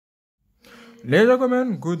Ladies and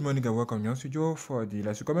gentlemen, good morning and welcome to GNANGSTUDIO for the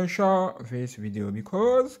last commercial this video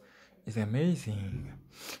because it's amazing.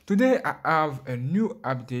 Today I have a new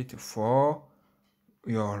update for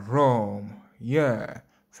your ROM. Yeah,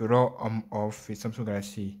 the ROM of the Samsung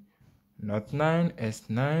Galaxy Note 9,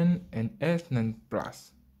 S9 and S9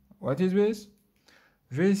 Plus. What is this?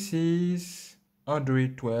 This is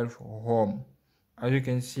Android 12 ROM. As you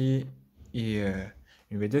can see here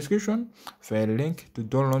in the description, the link to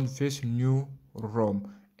download this new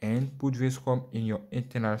ROM and put this ROM in your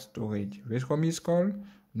internal storage. This ROM is called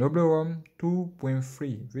ROM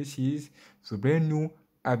 2.3. This is the brand new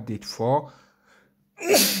update for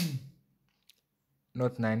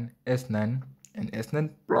Note 9, S9 and S9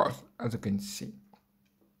 Plus, as you can see.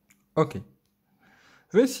 Okay,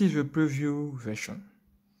 this is the preview version.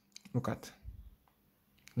 Look at,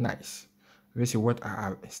 nice. This is what I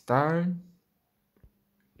have installed,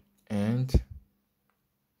 and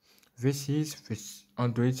this is this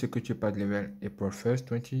Android security patch level April 1st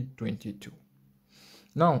 2022.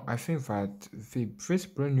 Now I think that the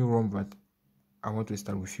first brand new ROM that I want to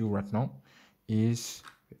start with you right now is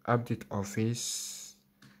the update of this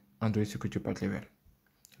Android security patch level,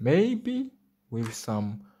 maybe with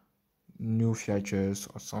some new features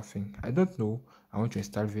or something. I don't know. I want to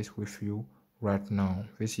install this with you right now.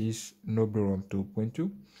 This is ROM 2.2.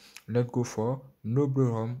 Let's go for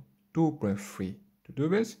ROM 2.3. To do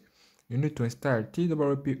this, you need to install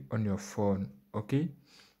TWRP on your phone. Okay,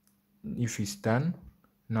 if it's done,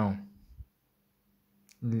 now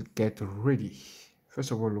get ready.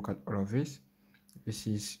 First of all, look at all of this. This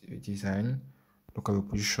is the design. Look at the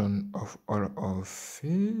position of all of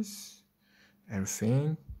this,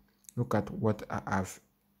 everything. Look at what I have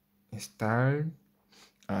installed.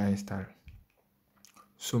 I installed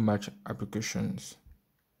so much applications.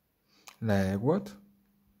 Like what?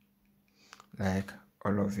 Like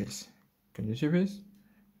all of this. Can you see this?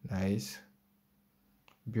 Nice,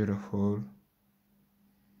 beautiful,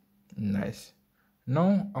 nice.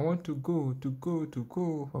 Now I want to go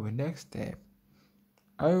for the next step.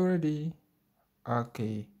 Are you ready?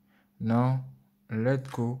 Okay, now let's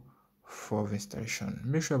go for the installation.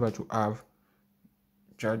 Make sure that you have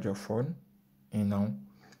charge your phone, and now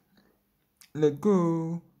let's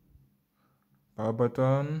go. Power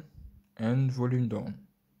button and volume down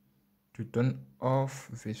to turn off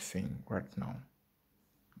this thing right now.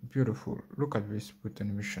 Beautiful. Look at this boot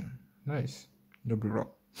animation. Nice. No blur,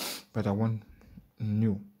 but I want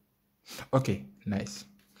new. Okay, nice.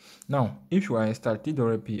 Now if you are installed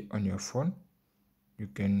TWRP on your phone, you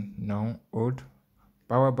can now hold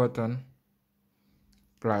power button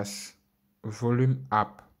plus volume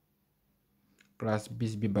up plus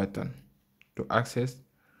BSB button to access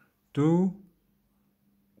to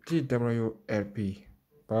TWRP.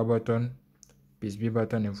 Power button, BSB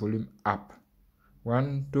button and volume up.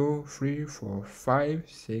 1, 2, 3, 4, 5,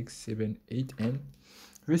 6, 7, 8, and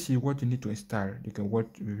this is what you need to install. You can watch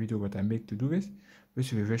the video that I make to do this.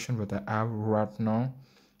 This is the version that I have right now.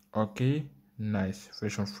 Okay, nice.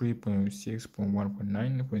 Version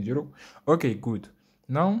 3.6.1.9.0. Okay, good.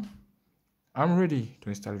 Now I'm ready to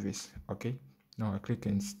install this. Okay, now I click to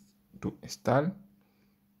install.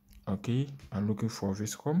 Okay, I'm looking for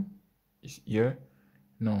this ROM. It's here.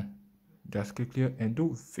 Now just click here and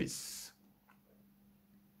do this.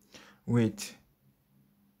 Wait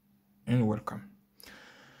and welcome.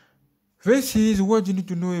 This is what you need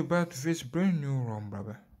to know about this brand new ROM,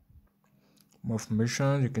 brother. More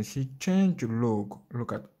information, you can see change log.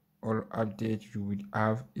 Look at all updates you will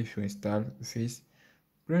have if you install this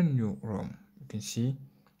brand new ROM. You can see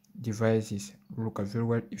devices. Look at very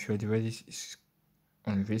well if your device is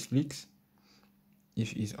on this list.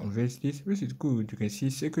 If it's on this list, this is good. You can see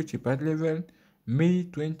security patch level May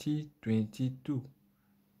 2022.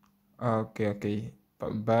 Okay,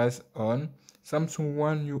 based on Samsung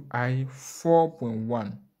One UI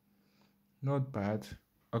 4.1. Not bad.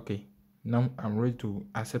 Okay, now I'm ready to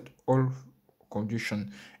accept all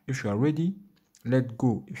conditions. If you are ready, let's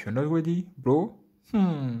go. If you're not ready, bro,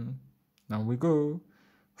 now we go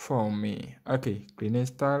for me. Okay, clean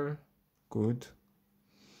install, good.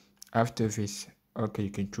 After this, okay, you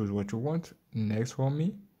can choose what you want. Next for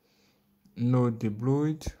me, no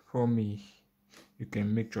deployed for me. You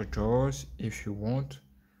can make your choice if you want.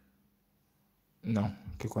 Now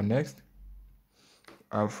click on next.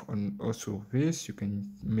 Have on also this, you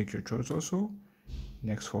can make your choice also.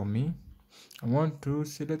 Next for me, I want to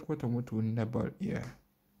select what I want to enable here.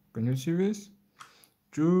 Can you see this?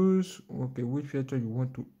 Choose okay which feature you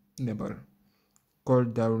want to enable. Call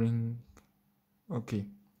during, okay,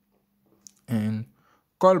 and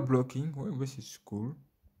call blocking. Well, this is cool.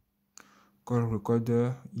 call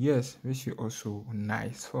recorder. Yes, this is also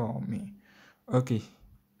nice for me. Okay,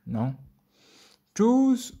 now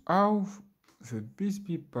choose how the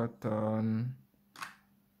BSB pattern.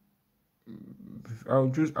 I'll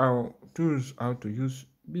choose how to use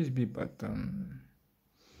BSB pattern.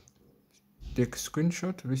 Take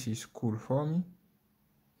screenshot. This is cool for me.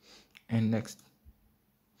 And next.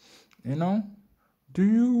 And now, do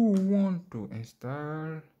you want to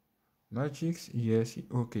install Magix? Yes.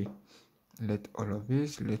 Okay. Let all of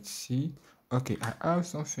this. Let's see. Okay, I have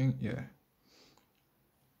something here.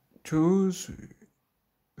 Choose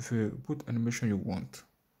the boot animation you want.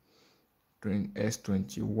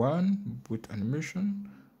 S21 boot animation,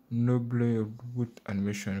 Noble boot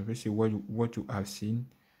animation. This is what you have seen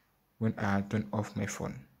when I turn off my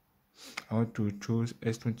phone. I want to choose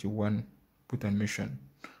S21 boot animation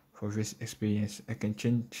for this experience. I can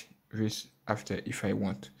change this after if I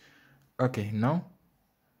want. Okay, now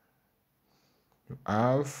you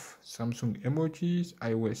have Samsung emojis,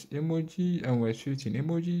 iOS emoji, iOS 15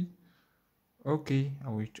 emoji. Okay, I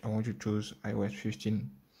want to choose iOS 15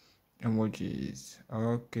 emojis.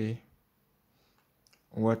 Okay,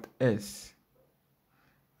 what else?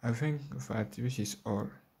 I think that this is all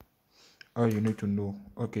you need to know.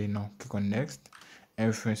 Okay, now click on next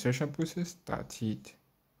and the insertion process started.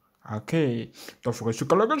 Okay, don't forget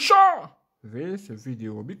to like and share this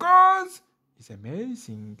video because it's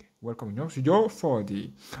amazing. Welcome to GNANGSTUDIO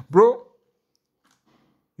 4D. Bro,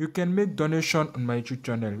 you can make donation on my YouTube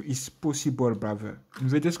channel. It's possible, brother. In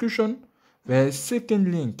the description, there's a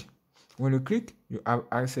second link. When you click, you have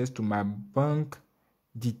access to my bank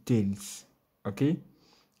details. Okay?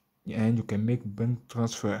 And you can make bank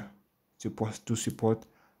transfer to support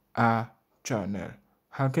our channel.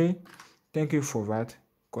 Okay? Thank you for that.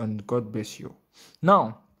 And God bless you.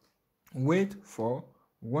 Now, wait for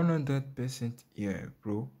 100% here,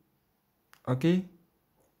 bro. Okay?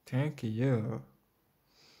 Thank you.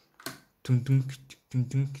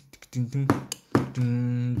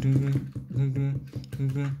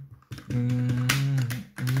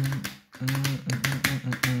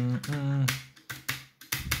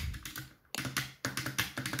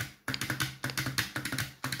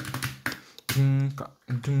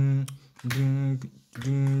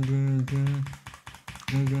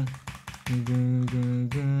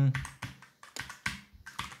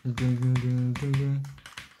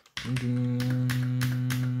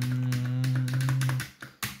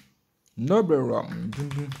 Noble ROM.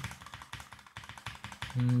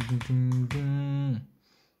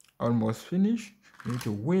 Almost finished. You need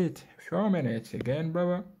to wait a few minutes again,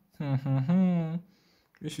 brother.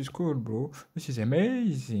 This is cool, bro. This is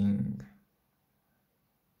amazing.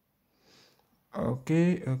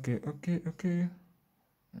 Okay.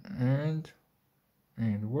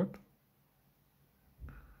 And what?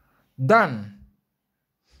 Done.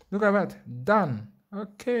 Look at that. Done.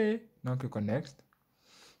 Okay. Now click on next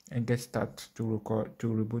and get started to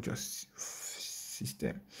reboot your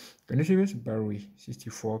system. Can you see this? Battery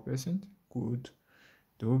 64%. Good.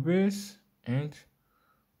 Do this and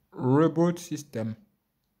reboot system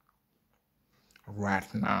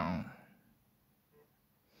right now.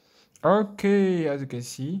 Okay, as you can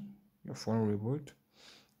see, your phone will reboot.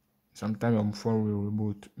 Sometimes your phone will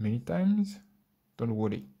reboot many times. Don't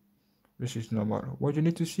worry, this is normal. What you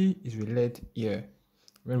need to see is the LED here.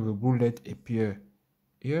 When the blue LED appear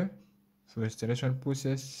here, so installation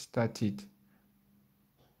process started.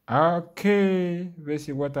 Okay, this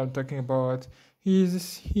is what I'm talking about.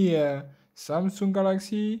 He's here. Samsung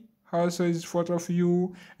Galaxy also is photo of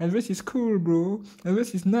you, and this is cool, bro. And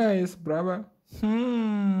this is nice, brother.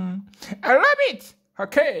 I love it.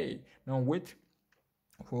 Okay, now wait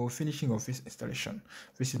for finishing of this installation.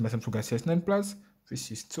 This is my Samsung Galaxy S9 Plus.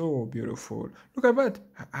 This is so beautiful. Look at that.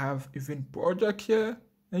 I have even project here,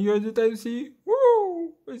 and you as see.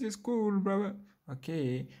 Woo! This is cool, brother.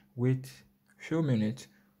 Okay, wait a few minutes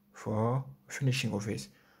for finishing of this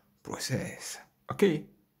process. Okay,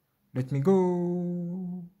 let me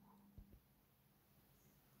go.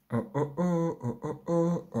 Oh.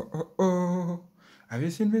 Have you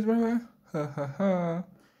seen this, brother?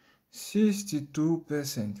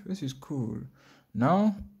 62%. This is cool.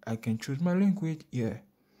 Now I can choose my language here.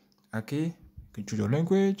 Okay, you can choose your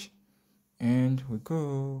language, and we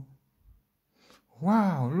go.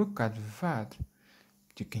 Wow, look at that.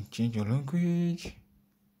 You can change your language,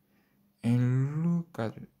 and look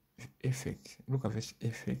at the effect. Look at this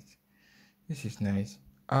effect. This is nice.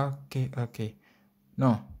 Okay.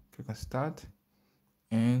 Now click on start,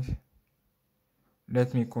 and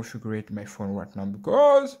let me configure my phone right now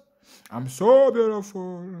because I'm so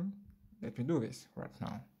beautiful. Let me do this right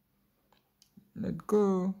now. Let's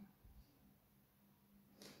go.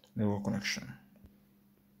 network connection.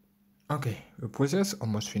 Okay, the process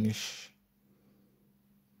almost finished.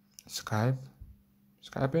 Skype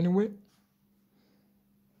anyway.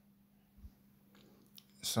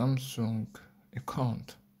 Samsung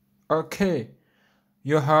account. Okay,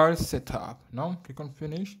 your hard setup. Now click on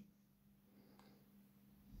finish.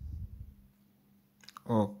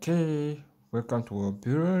 Okay, welcome to a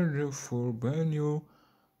beautiful brand new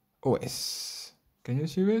OS. Can you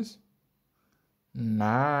see this?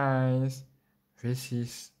 Nice. This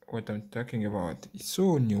is what I'm talking about. It's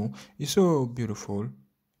so new, it's so beautiful,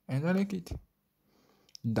 and I like it.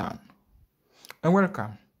 Done. And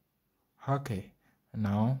welcome. Okay,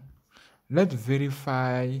 now let's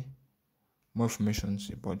verify more information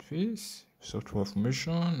about this software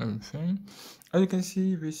information, everything. As you can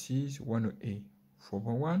see, this is 108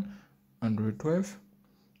 4.1 Android 12.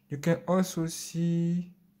 You can also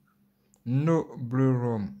see no blue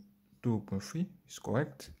ROM 2.3 is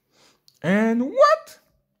correct. And what?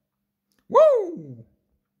 Whoa!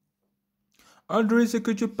 Android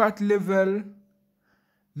security patch level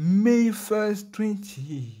May 1st,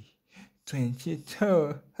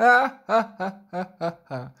 2022.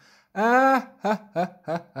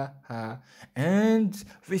 And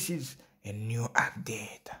this is a new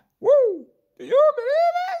update. Woo! Do you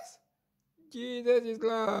believe this? Jesus is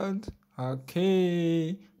Lord.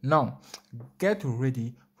 Okay. Now, get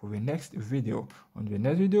ready for the next video. On the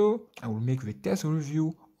next video, I will make the test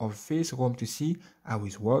review of this ROM to see how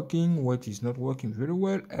it's working, what is not working very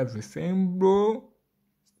well, everything, bro.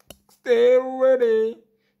 Stay ready,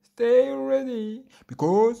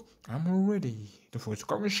 because I'm ready to first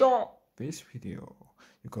comment share this video.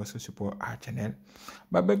 You can also support our channel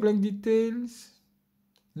by blank details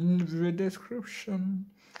in the description.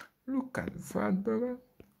 Look at that, brother.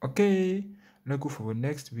 Okay, let's go for the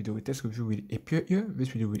next video. The test review will appear here. This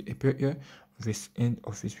video will appear here. This end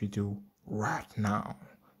of this video right now.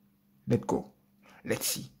 Let's go. Let's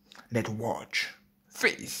see. Let's watch.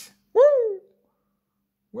 Face. Woo!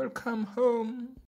 Welcome home.